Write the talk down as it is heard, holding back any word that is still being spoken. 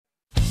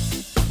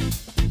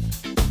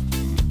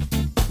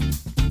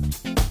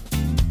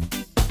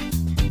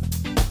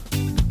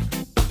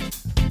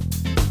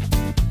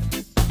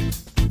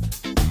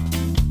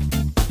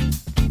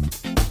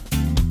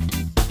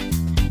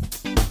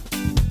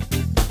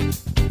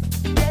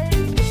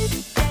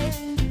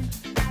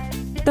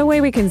The way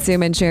we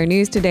consume and share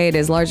news today, it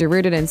is largely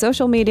rooted in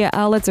social media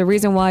outlets, a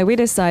reason why we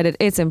decided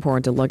it's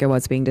important to look at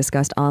what's being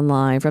discussed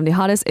online, from the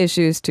hottest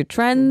issues to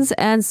trends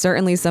and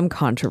certainly some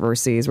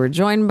controversies. We're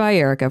joined by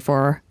Erica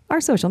for our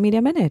social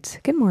media minute.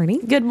 Good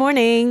morning. Good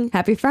morning.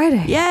 Happy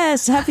Friday.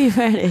 Yes, happy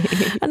Friday.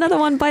 Another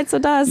one bites the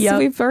dust. Yep.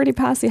 We've already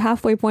passed the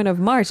halfway point of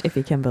March, if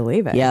you can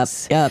believe it.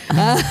 Yep.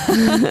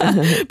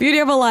 Beauty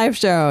of a live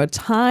show.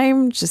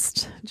 Time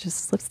just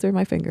slips through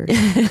my fingers.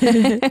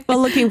 Well,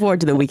 looking forward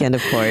to the weekend,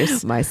 of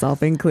course.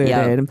 Myself included.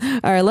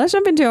 Yep. All right, let's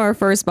jump into our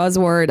first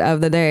buzzword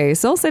of the day.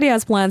 Seoul City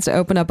has plans to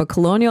open up a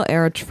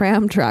colonial-era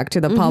tram track to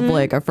the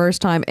public, a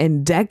first time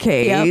in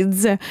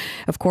decades. Yep.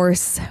 Of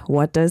course,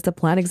 what does the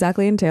plan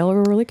exactly entail?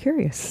 We're really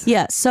curious.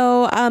 Yeah,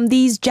 so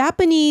these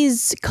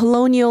Japanese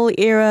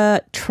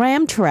colonial-era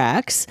tram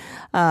tracks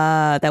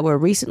that were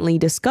recently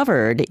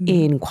discovered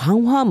in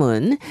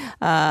Gwanghwamun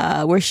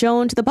were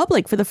shown to the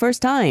public for the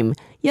first time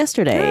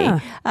yesterday.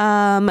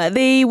 Yeah.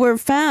 They were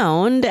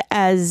found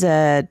as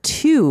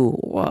two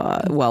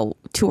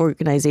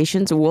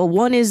organizations. Well,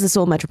 one is the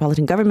Seoul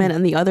Metropolitan Government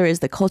and the other is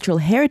the Cultural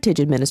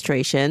Heritage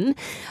Administration.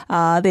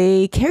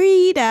 They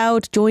carried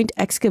out joint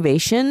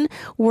excavation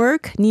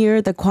work near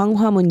the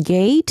Gwanghwamun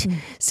Gate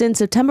since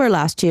September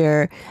last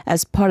year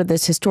as part of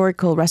this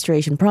historical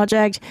restoration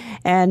project.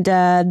 And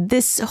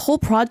this whole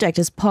project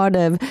is part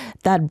of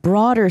that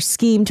broader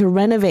scheme to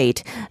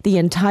renovate the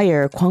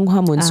entire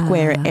Gwanghwamun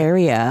Square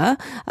area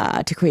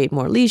to create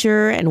more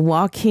leisure and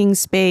walking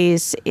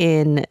space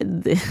in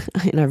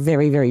a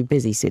very, very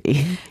busy city.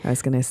 I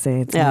was going to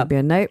say it's going to be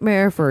a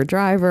nightmare for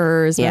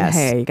drivers. Yes. But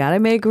hey, you got to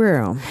make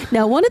room.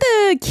 Now, one of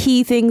the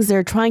key things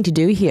they're trying to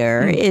do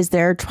here is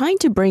they're trying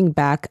to bring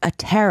back a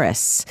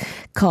terrace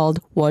called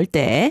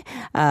월대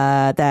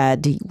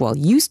that,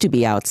 used to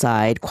be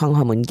outside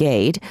Gwanghwamun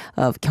Gate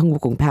of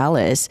Gyeongbokgung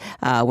Palace,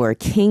 where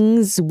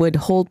kings would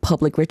hold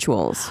public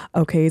rituals.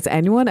 Okay, is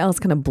anyone else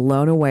kind of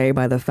blown away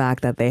by the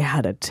fact that they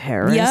had a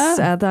terrace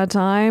at that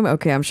time?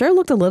 Okay, I'm sure it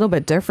looked a little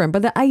bit different,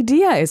 but the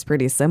idea is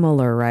pretty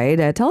similar,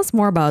 right? Tell us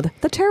more about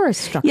the terrace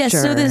structure. Yes,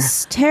 so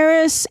this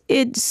terrace,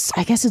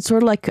 I guess it's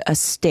sort of like a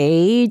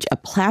stage,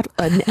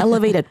 an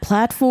elevated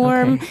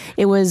platform. Okay.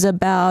 It was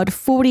about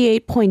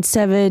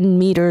 48.7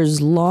 meters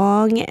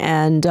long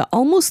and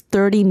almost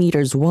 30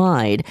 meters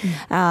wide.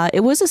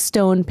 It was a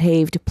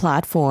stone-paved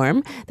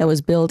platform that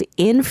was built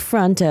in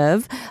front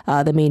of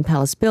the main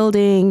palace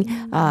building.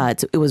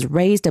 It was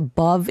raised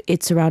above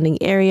its surrounding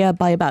area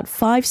by about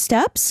 5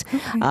 steps.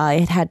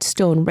 Okay. It had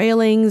stone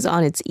railings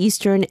on its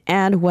eastern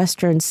and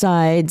western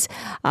sides.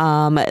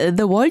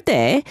 The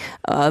월대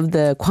of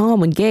the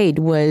Gwanghwamun Gate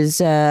was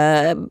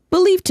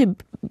believed to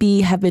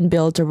have been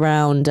built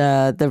around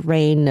the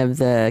reign of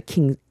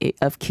King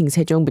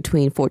Sejong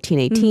between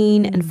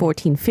 1418 and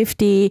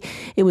 1450.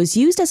 It was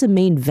used as a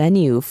main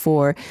venue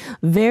for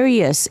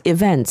various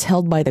events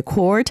held by the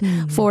court.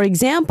 For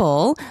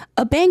example,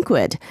 a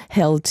banquet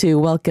held to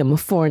welcome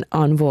foreign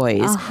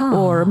envoys,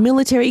 or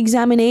military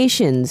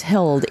examinations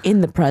held in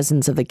the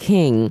presence of the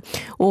king,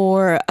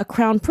 or a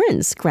crown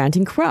prince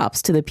granting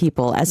crops to the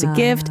people as a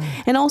gift,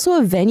 and also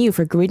a venue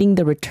for greeting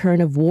the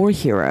return of war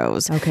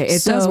heroes. Okay,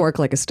 it does work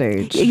like a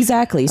stage.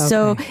 Exactly. Okay.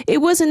 So it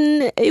was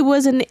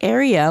an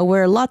area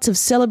where lots of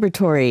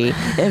celebratory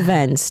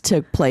events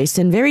took place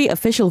and very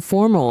official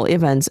formal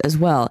events as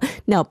well.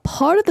 Now,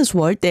 part of this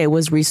월대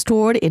was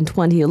restored in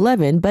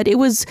 2011, but it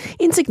was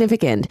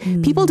insignificant.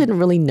 People didn't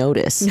really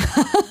notice.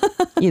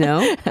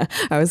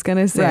 I was going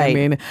to say, right. I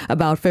mean,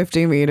 about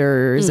 50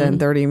 meters and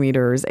 30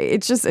 meters.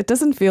 It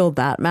doesn't feel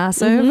that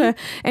massive.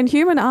 And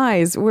human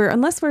eyes,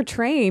 unless we're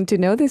trained to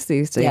notice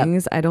these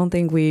things, I don't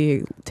think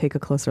we take a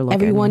closer look.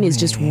 Everyone is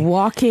just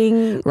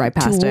walking right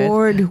past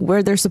toward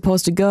where they're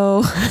supposed to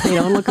go. They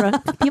don't look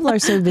around. People are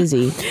so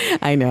busy.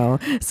 I know.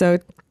 So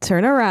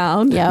turn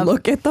around,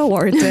 look at the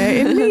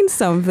월대. It means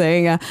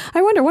something. I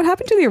wonder what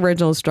happened to the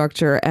original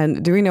structure,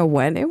 and do we know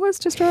when it was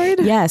destroyed?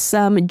 Yes,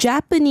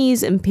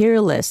 Japanese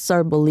imperialists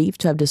are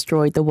believed to have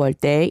destroyed the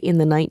월대 in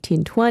the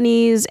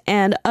 1920s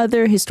and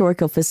other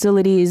historical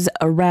facilities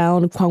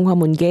around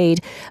Gwanghwamun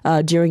Gate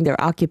during their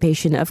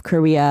occupation of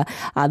Korea.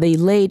 They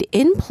laid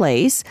in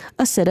place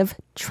a set of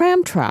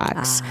tram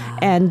tracks.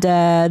 And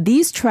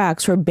these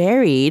tracks were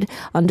buried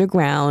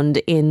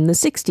underground in the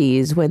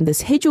 60s when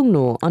this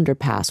Haejongno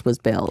underpass was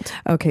built.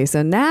 Okay,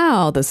 so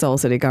now the Seoul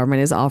City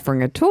government is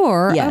offering a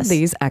tour of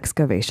these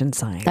excavation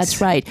sites. That's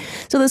right.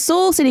 So the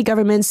Seoul City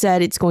government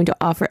said it's going to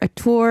offer a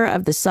tour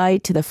of the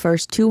site to the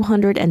first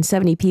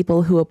 270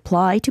 people who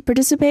apply to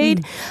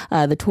participate.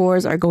 The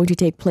tours are going to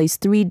take place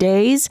 3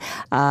 days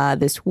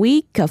this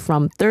week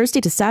from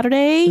Thursday to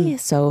Saturday.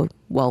 So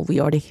well, we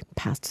already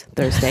passed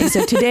Thursday.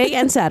 So today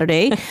and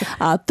Saturday,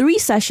 3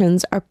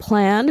 sessions are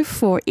planned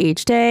for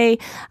each day,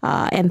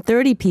 and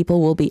 30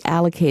 people will be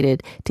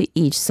allocated to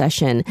each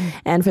session.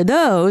 And for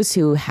those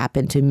who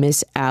happen to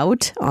miss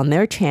out on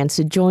their chance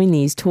to join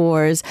these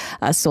tours,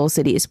 Seoul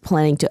City is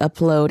planning to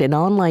upload an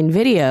online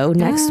video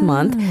next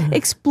month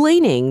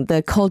explaining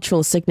the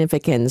cultural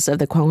significance of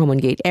the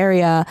Gwanghwamun Gate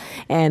area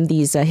and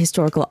these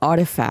historical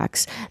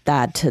artifacts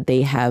that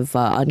they have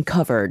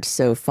uncovered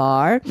so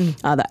far.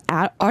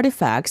 The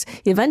artifacts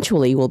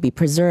eventually will be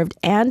preserved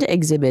and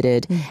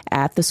exhibited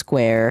at the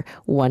square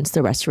once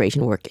the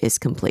restoration work is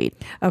complete.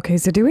 Okay,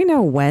 so do we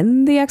know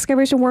when the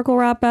excavation work will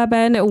wrap up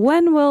and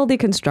when will the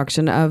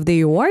construction of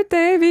the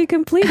Warte be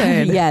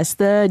completed? Yes,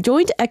 the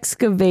joint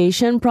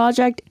excavation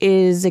project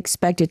is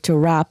expected to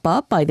wrap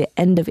up by the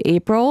end of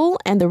April,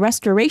 and the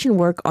restoration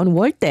work on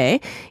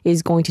Warte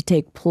is going to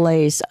take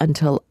place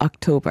until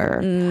October.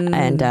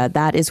 And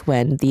that is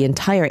when the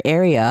entire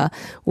area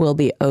will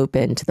be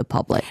open to the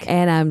public.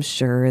 And I'm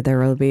sure there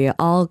will be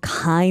all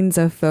kinds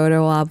of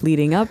photo op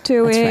leading up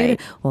to That's it.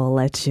 right. We'll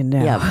let you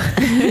know.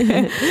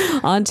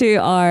 Yep. On to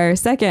our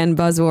second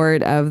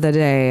buzzword of the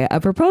day. A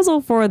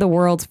proposal for the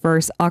world's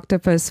first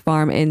octopus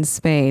farm in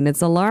Spain.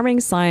 It's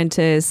alarming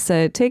scientists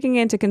taking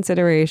into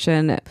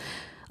consideration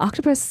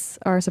octopus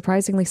are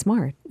surprisingly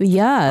smart.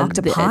 Yeah.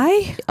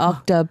 Octopi?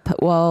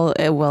 Well,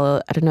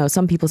 I don't know.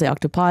 Some people say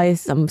octopi.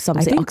 Some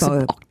say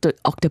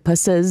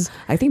octopuses.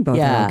 I think both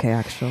Yeah. are okay,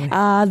 actually.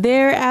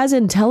 They're as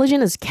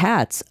intelligent as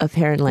cats,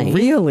 apparently.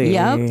 Really?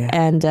 Yep.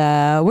 And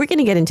we're going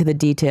to get into the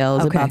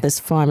details Okay. about this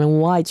farm and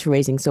why it's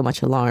raising so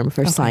much alarm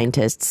for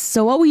scientists.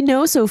 So what we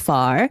know so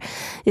far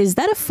is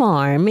that a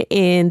farm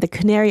in the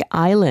Canary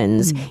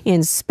Islands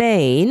in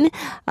Spain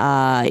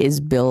is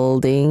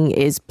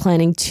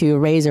planning to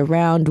raise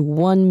around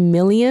 1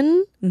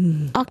 million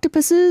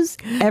octopuses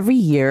every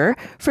year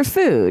for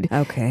food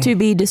to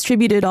be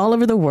distributed all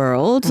over the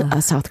world,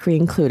 South Korea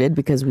included,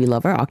 because we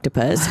love our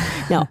octopus.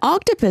 Now,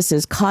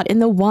 octopuses caught in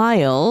the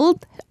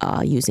wild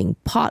using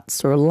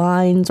pots or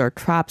lines or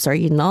traps are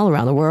eaten all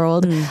around the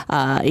world,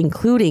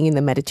 including in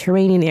the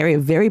Mediterranean area,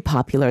 very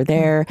popular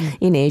there,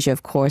 in Asia,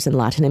 of course, and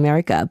Latin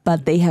America.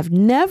 But they have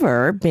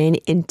never been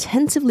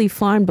intensively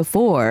farmed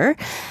before.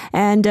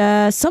 And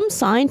some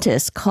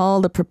scientists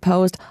call the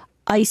proposed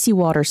icy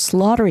water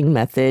slaughtering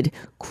method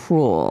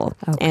cruel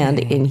and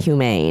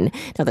inhumane.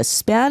 Now, the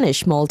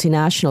Spanish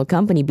multinational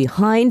company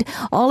behind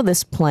all of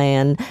this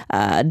plan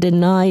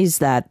denies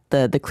that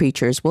the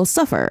creatures will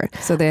suffer.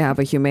 So they have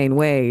a humane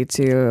way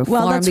to farm these octopus.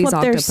 Well, that's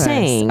what they're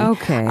saying.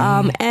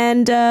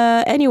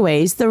 Okay.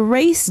 Anyways, the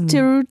race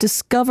to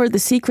discover the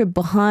secret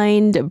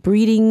behind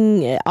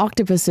breeding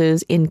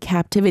octopuses in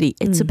captivity,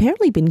 it's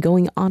apparently been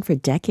going on for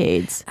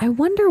decades. I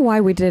wonder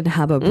why we didn't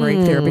have a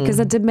breakthrough, because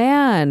the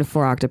demand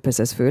for octopus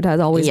as food has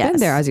always been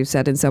there, as you've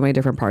said, in so many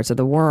different parts of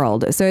the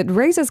world. So it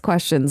raises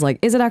questions like,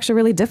 is it actually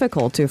really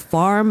difficult to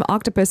farm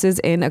octopuses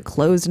in a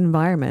closed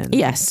environment?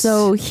 Yes.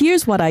 So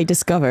here's what I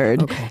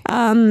discovered.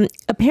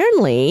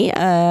 Apparently,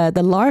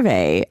 the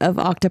larvae of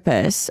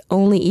octopus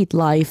only eat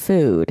live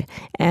food,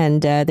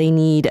 and they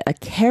need a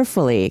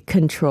carefully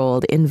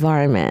controlled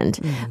environment.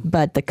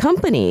 But the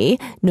company,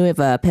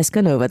 Nueva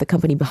Pescanova, the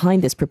company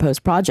behind this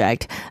proposed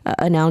project,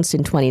 announced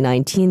in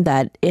 2019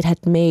 that it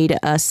had made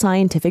a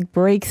scientific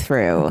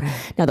breakthrough.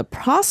 Now, the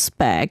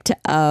prospect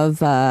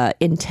of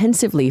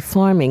intensively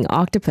farming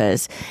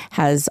octopus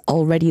has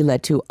already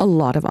led to a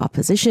lot of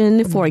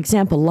opposition. For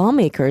example,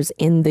 lawmakers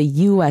in the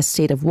U.S.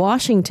 state of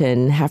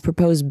Washington have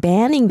proposed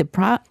banning the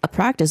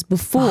practice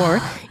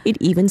before it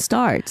even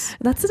starts.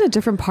 That's in a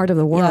different part of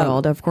the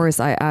world. Of course,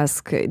 I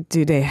ask,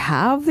 do they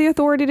have the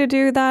authority to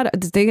do that?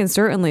 They can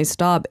certainly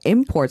stop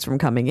imports from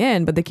coming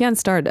in, but they can't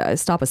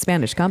stop a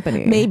Spanish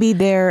company. Maybe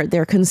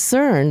they're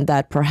concerned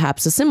that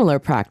perhaps a similar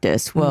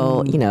practice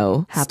will,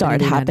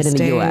 happen in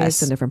the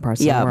U.S. and different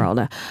parts of the world.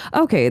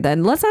 Okay,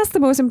 then let's ask the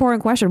most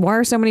important question. Why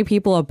are so many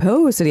people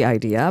opposed to the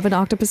idea of an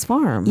octopus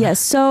farm? Yes,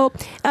 so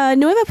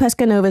Nueva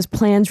Pescanova's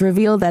plans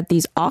reveal that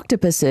these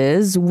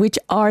octopuses, which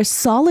are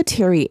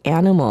solitary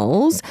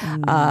animals,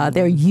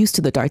 they're used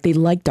to the dark. They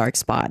like dark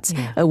spots.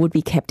 Would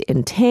be kept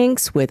in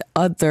tanks with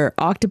other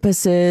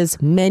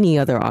octopuses, many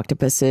other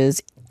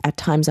octopuses, at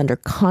times under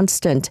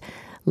constant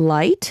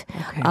light.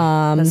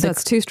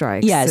 That's two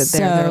strikes. Yes. So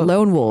they're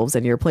lone wolves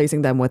and you're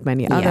replacing them with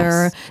many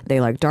other. They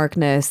like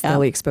darkness.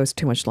 They'll be exposed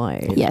to too much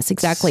light. Yes,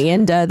 exactly.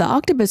 And the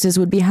octopuses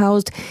would be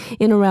housed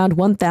in around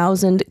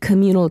 1,000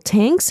 communal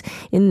tanks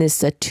in this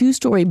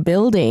 2-story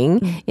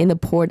building in the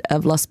port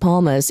of Las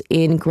Palmas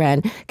in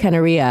Gran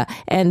Canaria.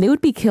 And they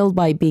would be killed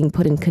by being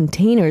put in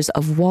containers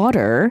of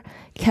water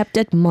kept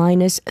at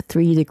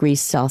 -3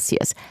 degrees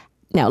Celsius.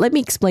 Now, let me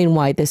explain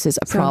why this is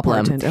a problem.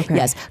 Important. Okay.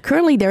 Yes.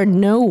 Currently, there are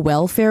no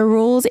welfare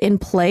rules in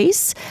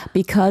place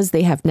because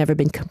they have never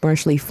been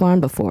commercially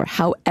farmed before.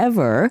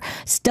 However,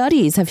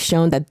 studies have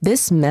shown that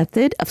this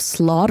method of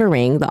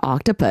slaughtering the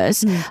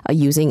octopus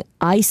using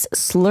ice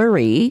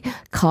slurry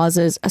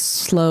causes a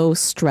slow,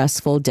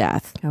 stressful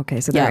death. Okay,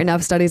 so there are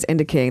enough studies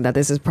indicating that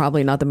this is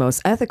probably not the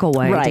most ethical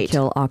way to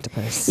kill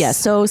octopus. Yeah,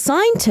 so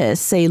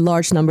scientists say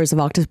large numbers of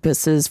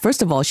octopuses,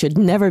 first of all, should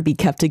never be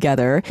kept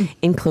together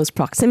in close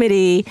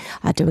proximity.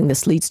 Doing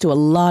this leads to a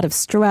lot of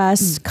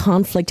stress,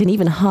 conflict, and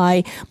even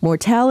high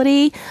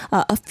mortality.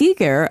 A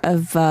figure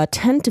of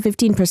 10 to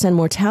 15%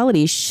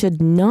 mortality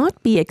should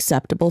not be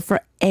acceptable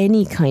for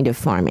any kind of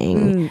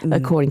farming,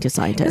 according to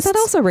scientists. That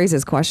also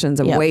raises questions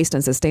of waste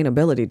and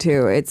sustainability,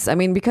 too.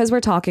 Because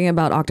we're talking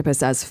about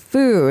octopus as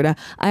food,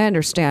 I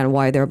understand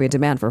why there will be a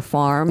demand for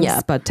farms,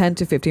 but 10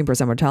 to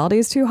 15% mortality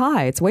is too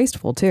high. It's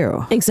wasteful,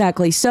 too.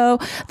 Exactly. So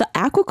the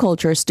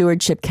Aquaculture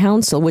Stewardship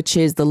Council, which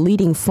is the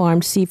leading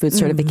farmed seafood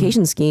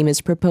certification scheme,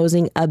 is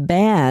proposing a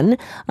ban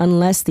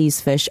unless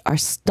these fish are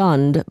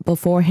stunned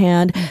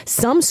beforehand.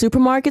 Some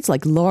supermarkets,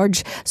 like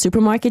large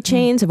supermarket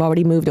chains, have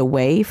already moved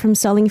away from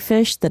selling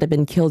fish that have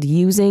been killed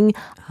using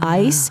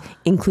ice,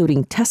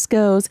 including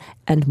Tesco's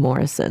and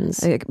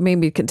Morrison's.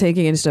 Maybe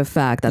taking into the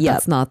fact that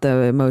that's not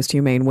the most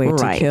humane way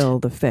to kill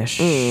the fish.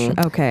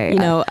 Okay.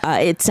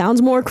 It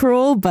sounds more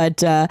cruel, but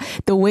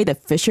the way the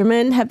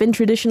fishermen have been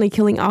traditionally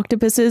killing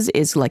octopuses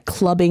is like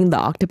clubbing the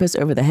octopus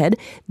over the head.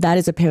 That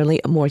is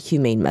apparently a more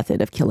humane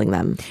method of killing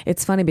them.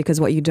 It's funny because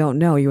what you don't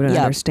know, you wouldn't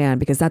understand,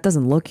 because that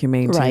doesn't look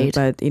humane to you.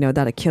 But,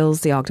 that it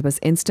kills the octopus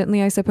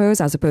instantly, I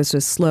suppose, as opposed to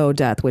a slow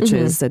death, which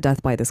is a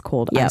death by this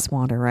cold ice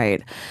water,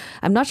 right?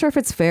 I'm not sure if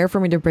it's fair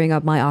for me to bring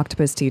up my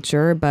octopus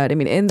teacher, but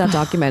in that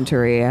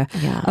documentary,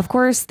 of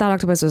course, that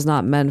octopus was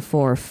not meant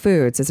for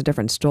foods. It's a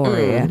different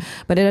story.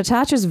 But it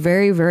attaches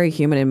very, very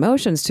human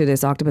emotions to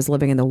this octopus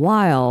living in the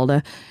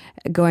wild,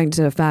 going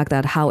to the fact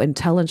that how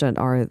intelligent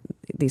are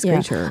these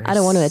creatures. I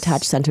don't want to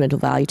attach sentimental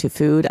value to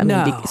food.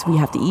 Because we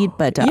have to eat,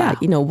 but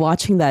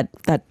watching that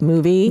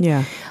movie,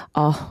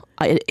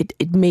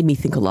 it made me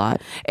think a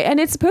lot. And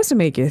it's supposed to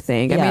make you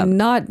think.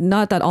 Not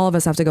that all of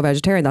us have to go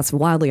vegetarian. That's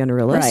wildly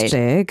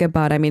unrealistic.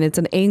 But it's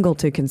an angle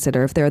to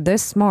consider. If they're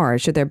this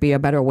smart, should there be a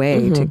better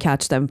way to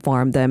catch them,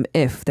 farm them,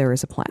 if there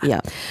is a plan?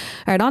 Yeah. All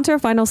right, on to our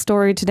final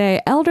story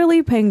today.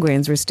 Elderly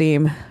penguins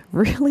receive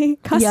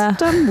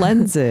custom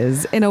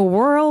lenses in a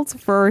world's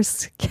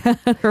first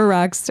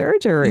cataract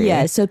surgery.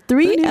 Yeah, so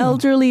 3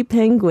 elderly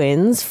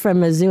penguins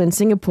from a zoo in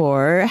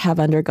Singapore have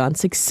undergone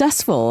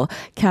successful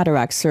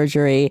cataract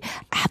surgery.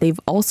 They've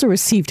also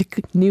received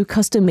new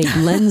custom-made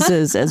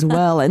lenses as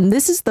well. And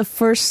this is the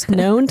first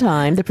known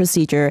time the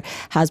procedure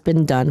has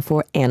been done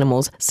for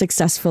animals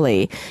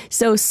successfully.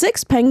 So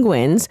 6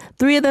 penguins,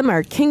 3 of them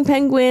are king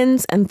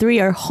penguins and 3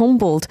 are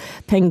Humboldt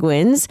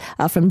penguins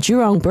from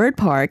Jurong Bird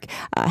Park,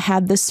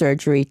 had this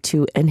surgery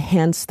to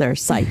enhance their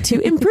sight, to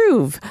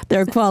improve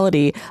their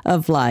quality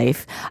of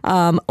life.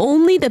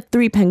 Only the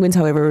 3 penguins,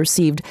 however,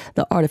 received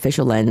the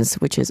artificial lens,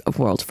 which is a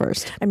world's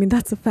first.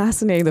 That's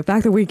fascinating, the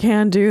fact that we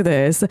can do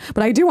this.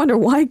 But I do wonder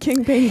why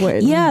king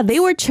penguins? Yeah,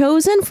 they were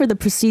chosen for the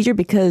procedure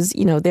because,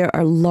 there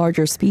are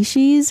larger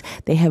species.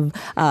 They have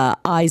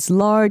eyes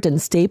large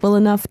and stable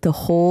enough to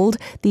hold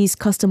these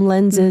custom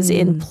lenses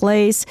in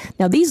place.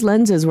 Now, these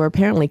lenses were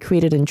apparently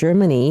created in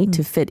Germany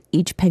to fit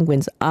each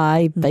penguin's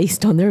eye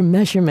based on their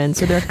measurements.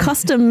 So they're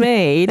custom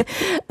made.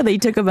 They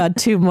took about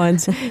 2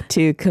 months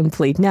to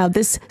complete. Now,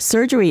 this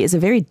surgery is a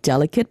very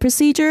delicate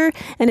procedure.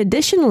 And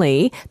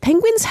additionally,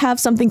 penguins have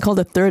something called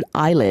a third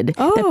eyelid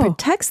that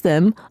protects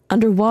them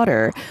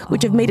underwater,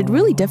 which have made it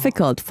really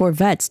difficult for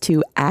vets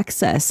to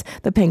access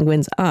the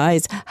penguin's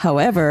eyes.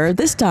 However,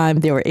 this time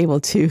they were able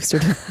to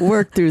sort of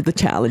work through the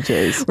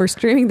challenges. We're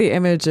streaming the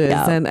images,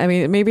 and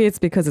maybe it's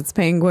because it's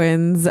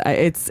penguins.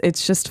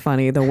 It's just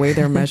funny the way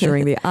they're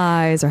measuring the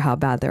eyes or how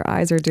bad their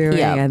eyes are doing,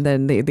 and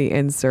then the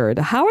insert.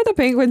 How are the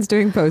penguins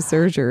doing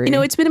post-surgery?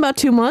 It's been about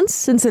 2 months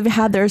since they've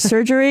had their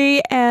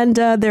surgery, and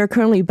they're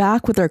currently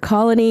back with their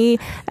colony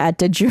at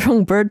the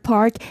Jurong Bird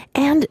Park.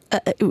 And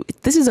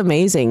this is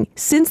amazing.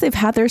 Since they've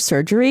had their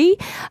surgery,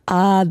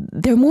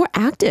 they're more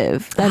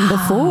active than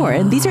before.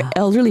 And these are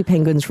elderly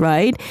penguins,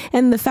 right?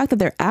 And the fact that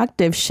they're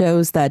active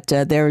shows that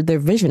their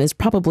vision is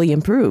probably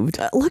improved.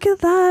 Look at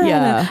that.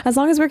 Yeah. As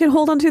long as we can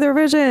hold on to their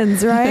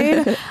visions,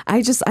 right?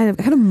 I'm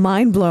kind of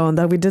mind blown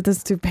that we did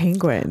this to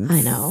penguins.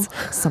 I know.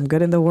 Some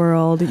good in the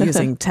world,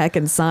 using tech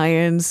and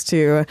science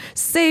to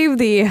save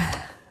the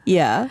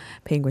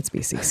penguin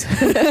species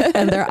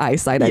and their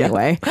eyesight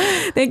anyway.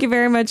 Thank you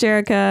very much,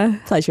 Erica.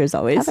 Pleasure as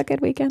always. Have a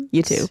good weekend.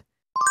 You too.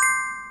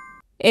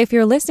 If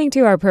you're listening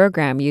to our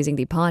program using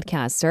the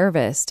podcast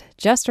service,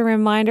 just a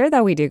reminder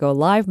that we do go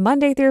live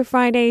Monday through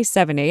Friday,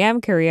 7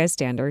 a.m. Korea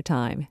Standard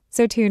Time.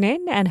 So tune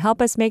in and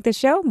help us make the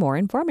show more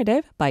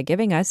informative by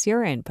giving us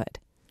your input.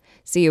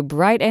 See you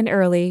bright and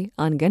early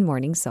on Good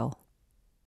Morning Seoul.